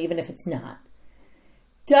avatuma even if it's not,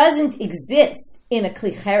 doesn't exist in a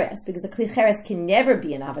kli cheres, because a kli cheres can never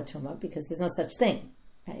be an avatuma because there's no such thing,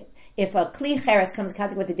 right? If a kli cheres comes in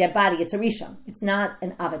contact with a dead body, it's a rishon. It's not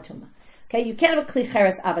an avatuma. Okay, you can't have a kli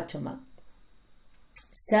cheres avatuma.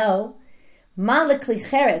 So, ma le kli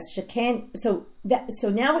cheres shekan. So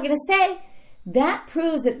now we're going to say that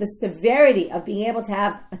proves that the severity of being able to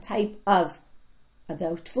have a type of the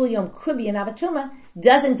tvul yom could be an avatuma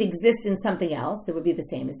doesn't exist in something else that would be the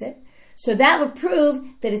same as it. So that would prove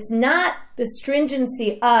that it's not the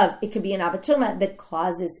stringency of it could be an avatuma that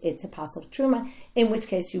causes it to pass off truma, in which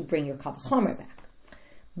case you bring your vachomer back.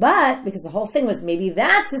 But because the whole thing was maybe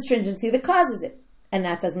that's the stringency that causes it, and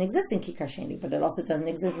that doesn't exist in kikar sheni, but it also doesn't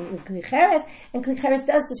exist in kli cheres, and kli cheres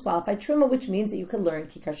does disqualify truma, which means that you can learn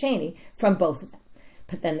kikar sheni from both of them.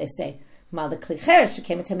 But then they say, "Ma the kli cheres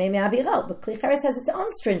shekema tamei me'aviro," but kli cheres has its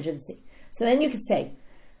own stringency. So then you could say,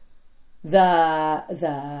 the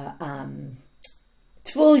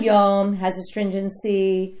tvul yom has a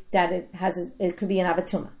stringency that it could be an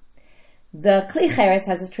avatuma. The kli cheres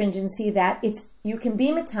has a stringency that you can be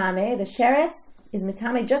metame. The sheretz is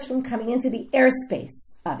metame just from coming into the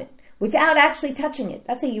airspace of it without actually touching it.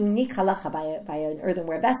 That's a unique halacha by an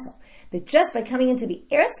earthenware vessel. That just by coming into the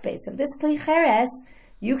airspace of this kli cheres,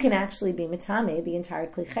 you can actually be metame the entire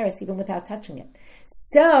kli cheres even without touching it.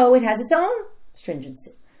 So it has its own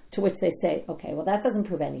stringency. To which they say, okay, well that doesn't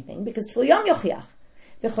prove anything because tvul yom yochiach,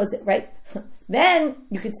 right? Then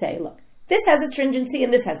you could say, look, this has a stringency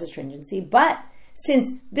and this has a stringency, but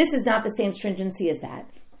since this is not the same stringency as that,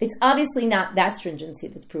 it's obviously not that stringency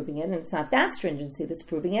that's proving it, and it's not that stringency that's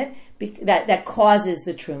proving it that causes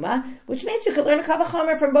the truma, which means you could learn a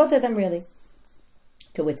vachomer from both of them, really.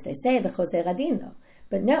 To which they say, v'chozer adin though,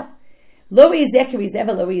 but no, lo rizeh kirizeh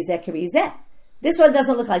v'lo rizeh kirizeh. This one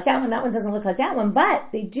doesn't look like that one doesn't look like that one,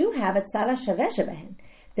 but they do have a tzara shaveh shebehen.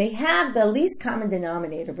 They have the least common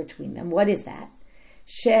denominator between them. What is that?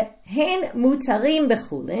 Shehen mutarim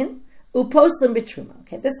bechulin uposlim b'truma.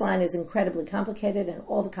 Okay, this line is incredibly complicated, and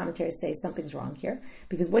all the commentaries say something's wrong here,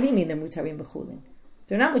 because what do you mean they're mutarim bechulin?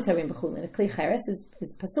 They're not mutarim bechulin. A kli cheres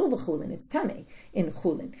is pasul bechulin. It's tamei in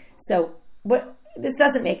chulin. So this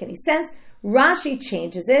doesn't make any sense. Rashi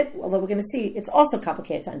changes it, although we're going to see it's also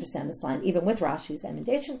complicated to understand this line, even with Rashi's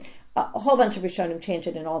emendation. A whole bunch of Rishonim change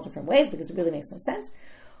it in all different ways because it really makes no sense.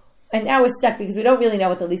 And now we're stuck because we don't really know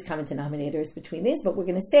what the least common denominator is between these, but we're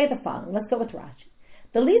going to say the following. Let's go with Rashi.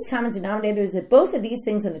 The least common denominator is that both of these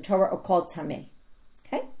things in the Torah are called tamei.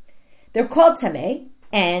 Okay? They're called tamei,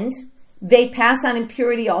 and they pass on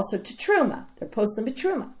impurity also to truma. They're poslim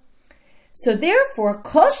b'truma. So therefore,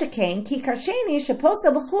 kol shekain kikar sheni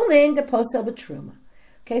sheposel b'chulin deposel b'truma.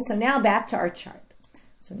 Okay, so now back to our chart.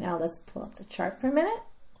 So now let's pull up the chart for a minute.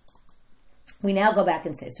 We now go back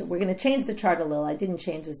and say, so we're going to change the chart a little. I didn't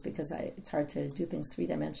change this because it's hard to do things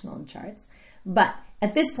three-dimensional in charts. But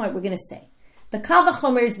at this point, we're going to say, The kal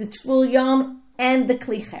vachomer is the tvul yom and the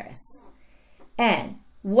kli cheres. And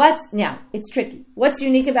now, it's tricky. What's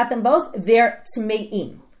unique about them both? They're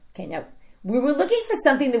tmeim. Okay, now, we were looking for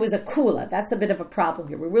something that was a kula. That's a bit of a problem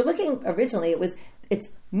here. We were looking, originally, it's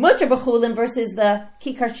mutter b'chulin versus the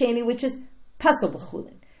kikar sheni, which is pasul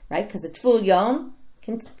b'chulin, right? Because a tvul yom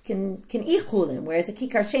can eat chulin, whereas a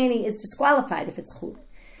kikar sheni is disqualified if it's chulin,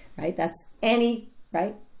 right? That's any,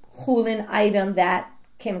 right, chulin item that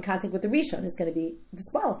came in contact with the rishon is going to be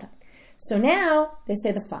disqualified. So now they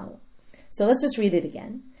say the following. So let's just read it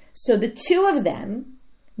again. So the two of them,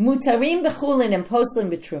 mutarim b'chulin and poslin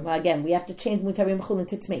b'truma, again, we have to change mutarim b'chulin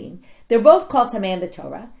to tmeim. They're both called tamei in the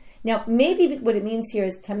Torah. Now, maybe what it means here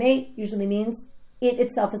is tamei usually means it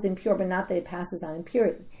itself is impure, but not that it passes on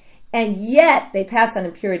impurity. And yet, they pass on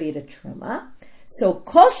impurity to truma. So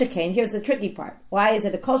kol shekain, here's the tricky part. Why is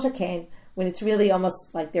it a kol shekain when it's really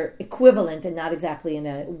almost like they're equivalent and not exactly in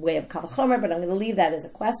a way of vachomer, but I'm going to leave that as a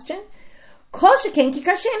question. Kol shekain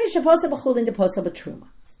kikar sheni sheposa b'chulin deposa b'truma.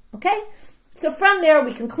 Okay? So from there,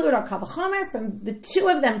 we conclude our vachomer. From the two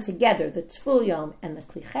of them together, the tvul yom and the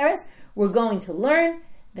kli cheres, we're going to learn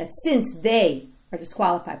that since they are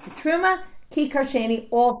disqualified for truma, kikar sheni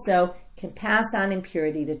also can pass on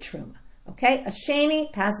impurity to truma. Okay? A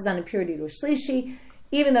sheni passes on impurity to a shlishi,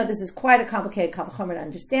 even though this is quite a complicated vachomer to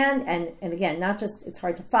understand, and again, not just it's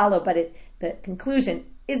hard to follow, but the conclusion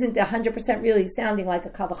isn't 100% really sounding like a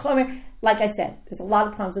vachomer. Like I said, there's a lot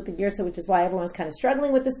of problems with the girsa, which is why everyone's kind of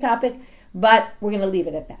struggling with this topic, but we're going to leave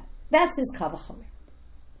it at that. That's his vachomer.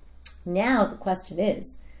 Now the question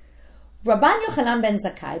is, Rabban Yochanan ben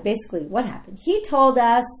Zakkai, basically what happened? He told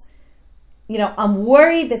us, I'm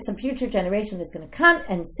worried that some future generation is going to come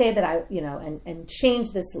and say that and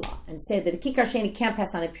change this law and say that a kikar sheni can't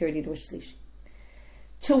pass on impurity to a shlishi.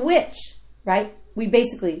 To which, right, we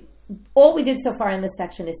basically, all we did so far in this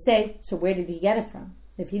section is say, so where did he get it from?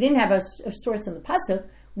 If he didn't have a source in the pasuk,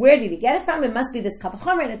 where did he get it from? It must be this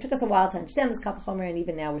vachomer, and it took us a while to understand this vachomer, and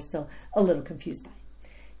even now we're still a little confused by it.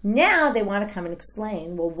 Now they want to come and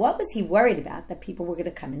explain, well, what was he worried about that people were going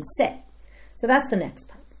to come and say? So that's the next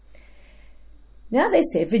part. Now they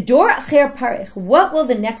say, Vidor acher parich, what will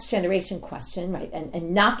the next generation question, right,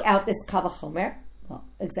 and knock out this vachomer? Well,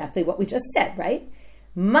 exactly what we just said, right?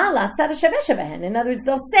 Malat tzad shaveh shebehen. In other words,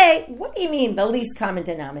 they'll say, what do you mean the least common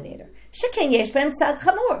denominator? Sheken yesh behem tzad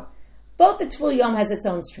chamor. Both the tvul yom has its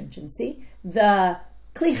own stringency, the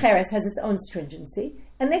kli cheres has its own stringency,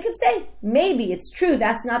 and they could say, maybe it's true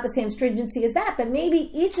that's not the same stringency as that, but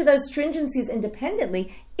maybe each of those stringencies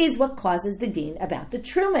independently is what causes the deen about the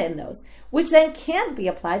truma in those, which then can't be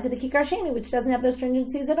applied to the kikar sheni, which doesn't have those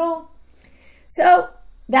stringencies at all. So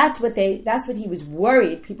that's what he was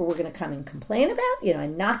worried people were going to come and complain about,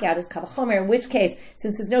 and knock out his vachomer, in which case,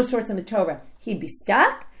 since there's no source in the Torah, he'd be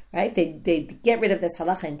stuck, right? They'd get rid of this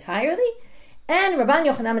halacha entirely. And Rabban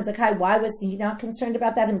Yochanan and Zakkai, why was he not concerned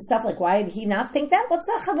about that himself? Like, why did he not think that? What's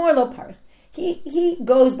a chamor lo parich? He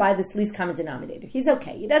goes by this least common denominator. He's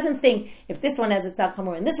okay. He doesn't think if this one has a tzad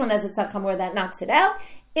chamor and this one has a tzad chamor, that knocks it out.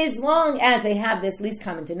 As long as they have this least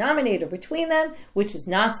common denominator between them, which is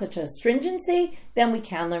not such a stringency, then we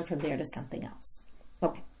can learn from there to something else.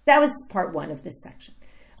 Okay, that was part one of this section.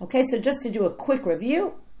 Okay, so just to do a quick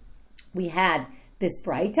review, we had this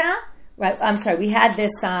braita, right? I'm sorry, we had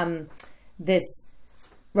this Rabban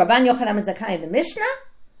Yochanan and Zakkai in the Mishnah,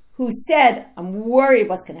 who said, I'm worried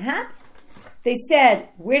what's going to happen. They said,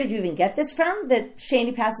 where did you even get this from? That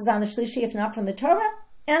sheni passes on the shlishi, if not from the Torah?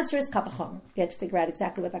 Answer is vachomer. You have to figure out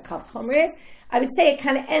exactly what that vachomer is. I would say it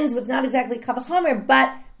kind of ends with not exactly vachomer,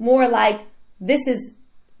 but more like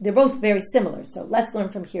they're both very similar. So let's learn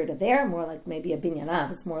from here to there, more like maybe a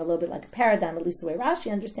binyanav. It's more a little bit like a paradigm, at least the way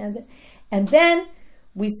Rashi understands it. And then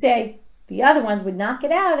we say, the other ones would knock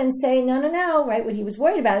it out and say, no, right? What he was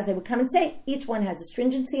worried about is they would come and say, each one has a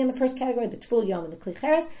stringency in the first category, the tvul yom and the kli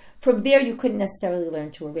cheres. From there, you couldn't necessarily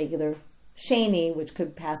learn to a regular sheni, which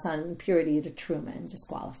could pass on impurity to truma and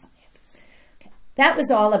disqualify it. Okay. That was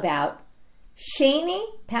all about sheni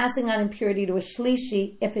passing on impurity to a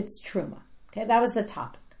shlishi if it's truma. Okay, that was the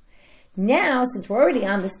topic. Now, since we're already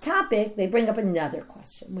on this topic, they bring up another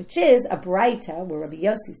question, which is a braita where Rabbi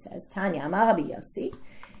Yosi says, Tanya Amar Rabbi Yosi.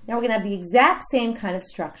 Now we're going to have the exact same kind of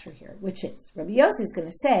structure here, which is Rabbi Yosi is going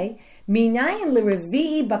to say, Minayin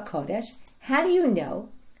l'revi'i b'kodesh. How do you know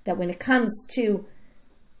that when it comes to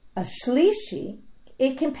a shlishi,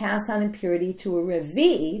 it can pass on impurity to a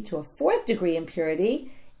revi'i, to a fourth degree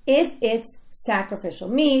impurity, if it's sacrificial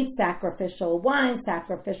meat, sacrificial wine,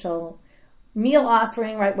 sacrificial meal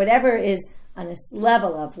offering, right? Whatever is on a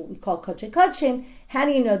level of what we call kodesh kodshim. How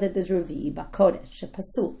do you know that there's revi'i b'kodesh, a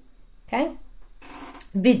pasul? Okay?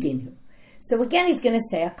 Vidinu. So again, he's going to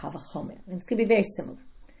say a vachomer, and it's going to be very similar.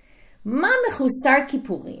 Ma mechusar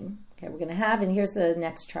kipurim. Okay, we're going to have, and here's the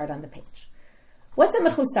next chart on the page. What's a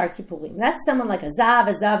mechusar kipurim? That's someone like a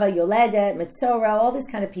zava, yoledet, mitzora, all these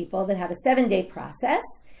kind of people that have a 7-day process.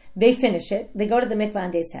 They finish it. They go to the mikvah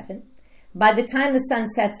on day 7. By the time the sun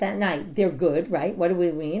sets that night, they're good, right? What do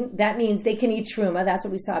we mean? That means they can eat truma. That's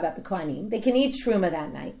what we saw about the kohanim. They can eat truma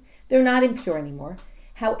that night. They're not impure anymore.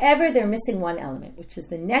 However, they're missing one element, which is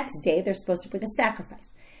the next day they're supposed to bring a sacrifice.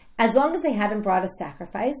 As long as they haven't brought a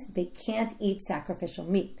sacrifice, they can't eat sacrificial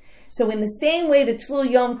meat. So in the same way the tvul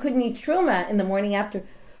yom couldn't eat truma in the morning after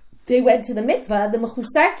they went to the mikvah, the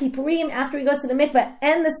mechusar kipurim, after he goes to the mikvah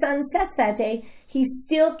and the sun sets that day, he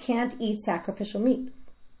still can't eat sacrificial meat.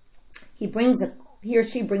 He or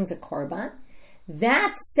she brings a korban.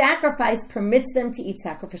 That sacrifice permits them to eat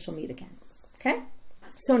sacrificial meat again. Okay?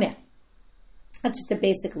 So now, that's just a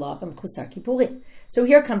basic law of mechusar kipurim. So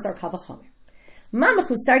here comes our vachomer. Ma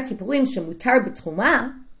mechusar kipurim shemutar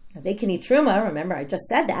b'truma. They can eat truma, remember I just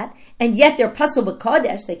said that, and yet they're pasul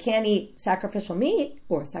b'kodesh, they can't eat sacrificial meat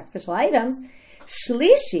or sacrificial items.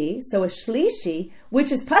 Shlishi, so a shlishi,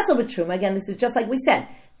 which is pasul b'truma, again, this is just like we said,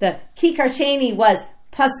 the kikar sheni was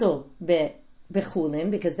pasul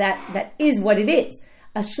b'chulin, because that is what it is.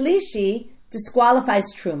 A shlishi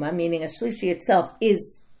disqualifies truma, meaning a shlishi itself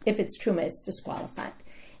is, if it's truma, it's disqualified.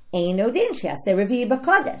 Eino din she'aseh revi'i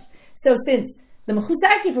b'kodesh. So since the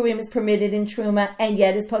mechusar kipurim is permitted in truma and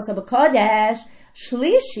yet is pasul b'kodesh,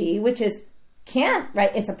 shlishi, which is can't,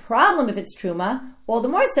 right? It's a problem if it's truma, all the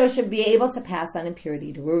more so should be able to pass on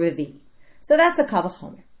impurity to a revi. So that's a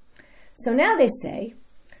vachomer. So now they say,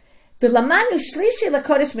 v'lamanu shlishi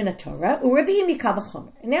lakodesh min haTorah urevi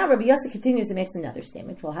mikavachomer. And now Rabbi Yosi continues and makes another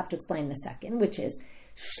statement, we'll have to explain in a second, which is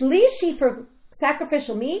shlishi for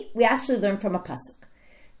sacrificial meat, we actually learn from a pasuk.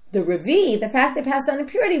 The revi, the fact they passed on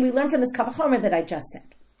impurity, we learn from this vachomer that I just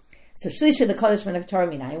said. So shlishi lakodesh min haTorah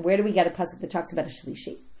minayim. Where do we get a pasuk that talks about a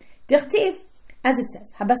shlishi? Dichtiv, as it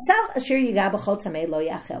says, habasar asher yiga b'chol tamei lo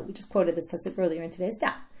yachel. We just quoted this pasuk earlier in today's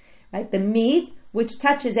daf. Right, the meat which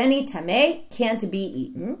touches any tamei can't be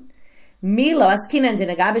eaten. Milo askinan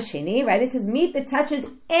denaga b'sheni. Right, it says meat that touches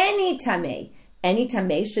any tamei. Any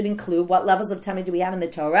tamei should include what levels of tamei do we have in the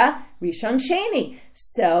Torah? Rishon, sheni.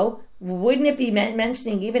 So wouldn't it be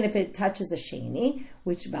mentioning even if it touches a sheni,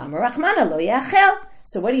 which b'amar rachmana lo yachel?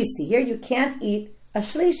 So what do you see here? You can't eat a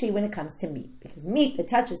shlishi when it comes to meat, because meat that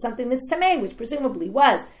touches something that's tamei, which presumably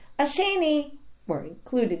was a sheni, or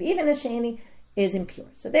included even a sheni, is impure.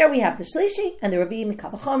 So there we have the shlishi and the revi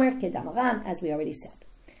mikavachomer kedamaran, as we already said.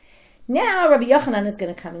 Now Rabbi Yochanan is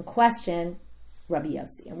going to come and question Rabbi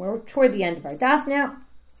Yosi, and we're toward the end of our daf now,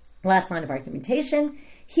 last line of argumentation.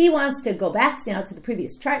 He wants to go back now to the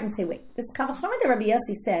previous chart and say, wait, this vachomer that Rabbi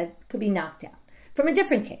Yosi said could be knocked out from a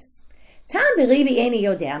different case. Tam beribi eni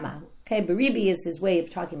yodea mahu. Okay, beribi is his way of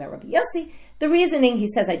talking about Rabbi Yosi. The reasoning he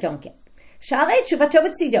says I don't get. Sharei tshuvato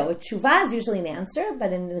b'tzido. A tshuva is usually an answer,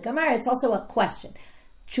 but in the Gemara it's also a question.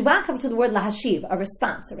 Tshuva comes to the word lahashiv, a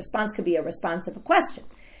response. A response could be a response of a question.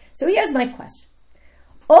 So here's my question.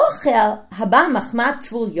 Ochel haba machmat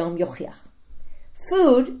tvul yom yochiach.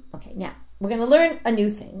 Food, okay, now, we're going to learn a new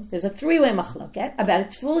thing. There's a 3-way machloket about a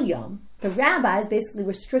tvul yom. The rabbis basically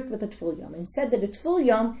were strict with a tvul yom and said that a tvul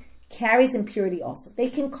yom carries impurity also. They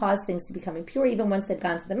can cause things to become impure even once they've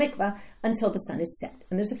gone to the mikvah until the sun is set.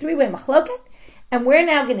 And there's a 3-way machloket. And we're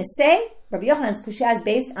now going to say, Rabbi Yochanan's kushya is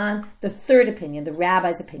based on the third opinion, the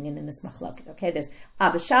rabbi's opinion in this machloket. Okay, there's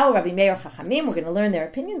Abba Shaul, Rabbi Meir, Chachamim. We're going to learn their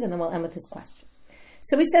opinions and then we'll end with this question.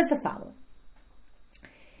 So he says the following.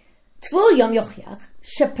 Tvul yom yochiach,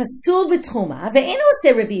 shepasul b'truma, ve'eno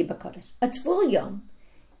se revi b'kodesh. A tvul yom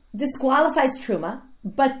disqualifies truma,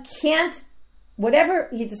 but can't, whatever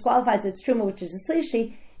he disqualifies its truma, which is a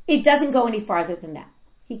shlishi, it doesn't go any farther than that.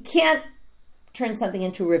 He can't turn something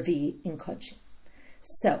into revi in kodshim.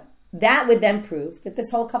 So that would then prove that this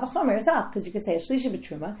whole vachomer is off, because you could say a shlishi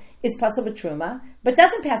b'truma is pasul b'truma, but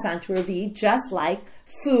doesn't pass on to revi, just like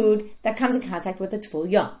food that comes in contact with a tvul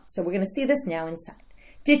yom. So we're going to see this now inside.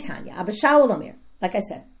 Ditanya, Abba Shaul Omer. Like I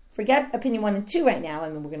said, forget opinion 1 and 2 right now. I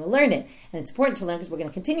mean, we're going to learn it, and it's important to learn because we're going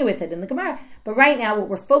to continue with it in the Gemara. But right now, what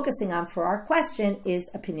we're focusing on for our question is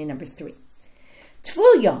opinion number 3.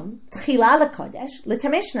 Tvul yom tchila lekodesh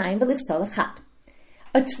l'tamei shnayim v'lifsol echad.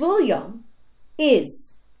 A tvul yom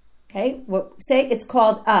is, okay, say it's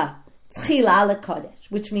called a tchila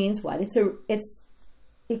lekodesh, which means what?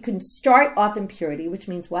 It can start off impurity, which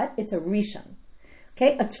means what? It's a rishon.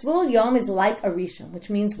 Okay, a tvul yom is like a rishon, which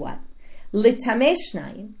means what? L'tamei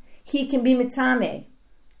shnayim, he can be mitame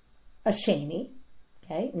a sheni.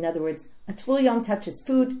 Okay, in other words, a tvul yom touches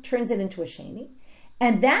food, turns it into a sheni,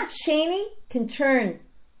 And that sheni can turn,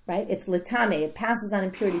 right? It's litame. It passes on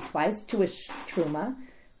impurity twice to a truma,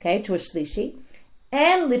 okay, to a shlishi,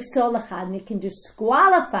 and lifsol lachad, and it can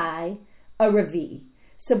disqualify a revi.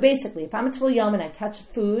 So basically, if I'm a tvul yom and I touch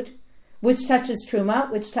food, which touches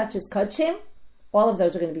truma, which touches kodshim, all of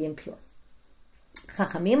those are going to be impure.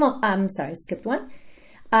 I'm sorry, I skipped one.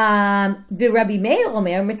 The Rabbi Meir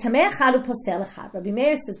Omer, mitameh echad uposel echad. Rabbi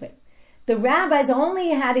Meir says, wait, the rabbis only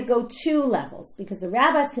had to go 2 levels because the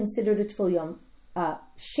rabbis considered a tvul yom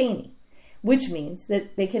sheni, which means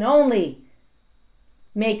that they can only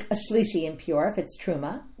make a shlishi impure if it's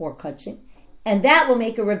truma or kodshim, and that will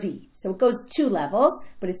make a revi. So it goes 2 levels,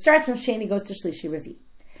 but it starts from sheni, goes to shlishi revi.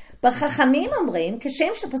 But chachamim omrim,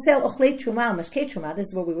 kashem sheposel ochlei truma mashkei truma. This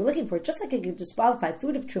is what we were looking for. Just like it could disqualify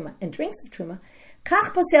food of truma and drinks of truma,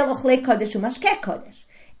 kach posel ochlei kodesh umashkei kodesh.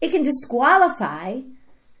 It can disqualify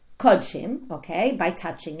kodshim, okay, by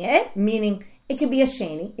touching it, meaning it can be a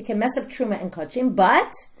sheni, it can mess up truma and kodshim,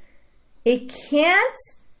 but it can't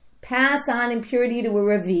pass on impurity to a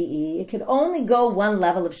revi'i. It could only go 1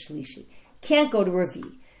 level of shlishi. Can't go to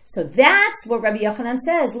revi'i. So that's what Rabbi Yochanan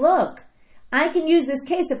says. Look, I can use this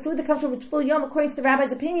case of food that comes from a tvul yom, according to the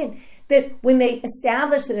rabbi's opinion, that when they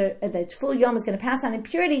establish that the tvul yom is going to pass on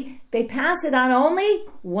impurity, they pass it on only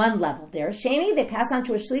 1 level. They're a sheni, they pass on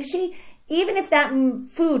to a shlishi. Even if that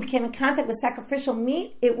food came in contact with sacrificial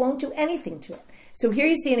meat, it won't do anything to it. So here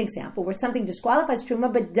you see an example where something disqualifies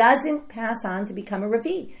truma but doesn't pass on to become a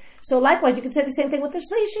revi. So likewise, you could say the same thing with the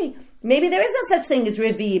shlishi. Maybe there is no such thing as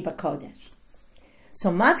revi b'kodesh.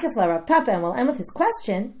 So matkef la Rav Papa, and we'll end with his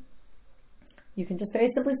question. You can just very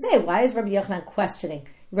simply say, why is Rabbi Yochanan questioning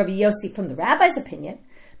Rabbi Yosi from the rabbi's opinion?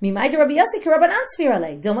 Mimayde Rabbi Yosi k'Rabbanan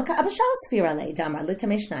svirale, dilma ka'abashal svirale, damar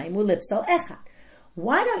l'tamei shnayim u'lipsol echad.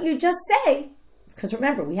 Why don't you just say, because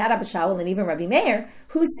remember, we had Abba Shaul and even Rabbi Meir,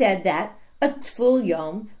 who said that a tvul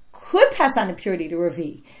yom could pass on impurity to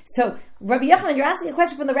revi. So, Rabbi Yochanan, you're asking a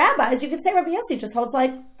question from the rabbis, you could say Rabbi Yosi just holds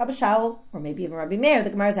like Abba Shaul, or maybe even Rabbi Meir.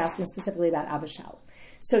 The Gemara is asking specifically about Abba Shaul.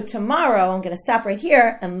 So tomorrow, I'm going to stop right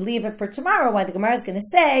here and leave it for tomorrow, why the Gemara is going to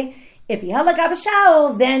say, if he held like Abba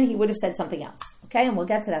Shaul, then he would have said something else. Okay, and we'll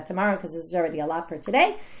get to that tomorrow because this is already a lot for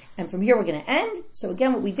today. And from here, we're going to end. So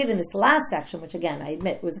again, what we did in this last section, which again, I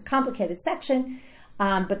admit was a complicated section,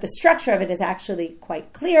 but the structure of it is actually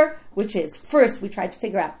quite clear, which is, first, we tried to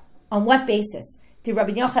figure out on what basis did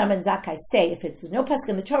Rabban Yochanan and Zakkai say, if there's no pasuk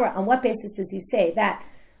in the Torah, on what basis does he say that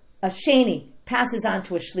a sheni passes on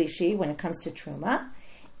to a shlishi when it comes to truma?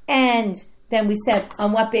 And then we said,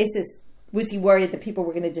 on what basis was he worried that people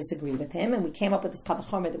were going to disagree with him? And we came up with this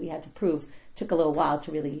vachomer that we had to prove. Took a little while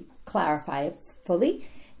to really clarify it fully.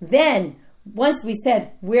 Then, once we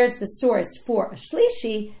said, where's the source for a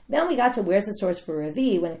shlishi, then we got to where's the source for a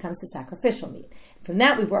revi when it comes to sacrificial meat. From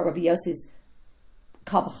that, we brought Rabbi Yosi's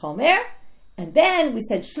vachomer, and then we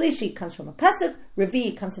said shlishi comes from a pasuk,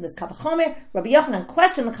 revi comes from this vachomer. Rabbi Yochanan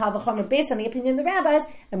questioned the vachomer based on the opinion of the rabbis,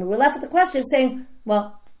 and we were left with the question of saying,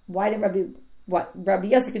 well, why did Rabbi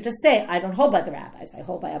Yosi could just say, I don't hold by the rabbis, I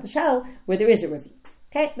hold by Abba Shaul, where there is a revi.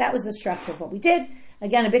 Okay, that was the structure of what we did.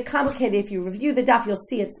 Again, a bit complicated. If you review the daf, you'll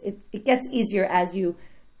see it gets easier as you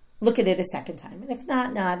look at it a second time. And if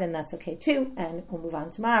not, and that's okay too. And we'll move on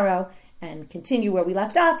tomorrow and continue where we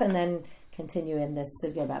left off, and then continue in this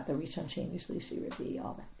sugya about the Rishon Sheni Shlishi Revi,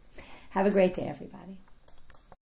 all that. Have a great day, everybody.